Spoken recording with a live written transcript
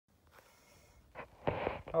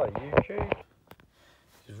Hi YouTube,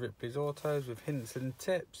 this is Ripley's Autos with hints and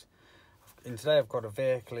tips. And today I've got a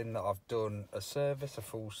vehicle in that I've done a service, a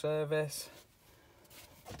full service.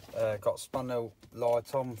 Got spannel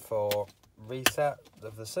light on for reset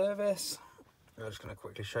of the service. I'm just going to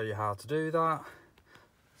quickly show you how to do that.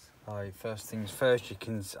 So first things first, you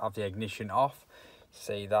can have the ignition off.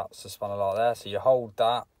 See, that's the spanner light there, so you hold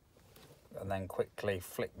that and then quickly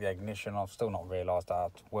flick the ignition. I've still not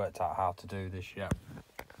worked out how to do this yet.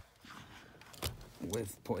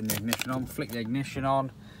 With putting the ignition on, flick the ignition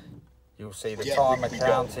on, you'll see the timer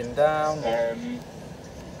counting down, and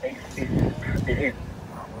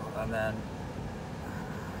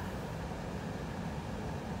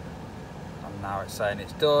now it's saying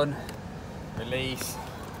it's done. Release,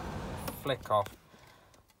 flick off,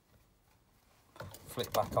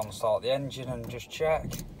 flick back on, start the engine and just check.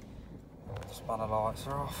 The spanner lights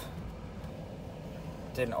are off.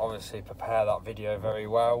 Didn't obviously prepare that video very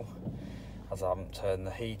well, as I haven't turned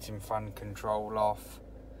the heating fan control off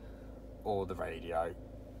or the radio.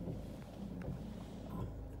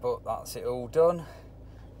 But that's it all done.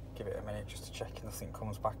 Give it a minute just to check if nothing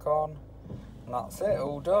comes back on. And that's it,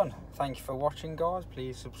 all done. Thank you for watching, guys.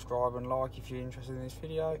 Please subscribe and like if you're interested in this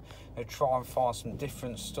video. I'll try and find some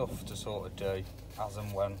different stuff to sort of do as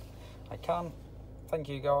and when I can. Thank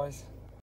you, guys.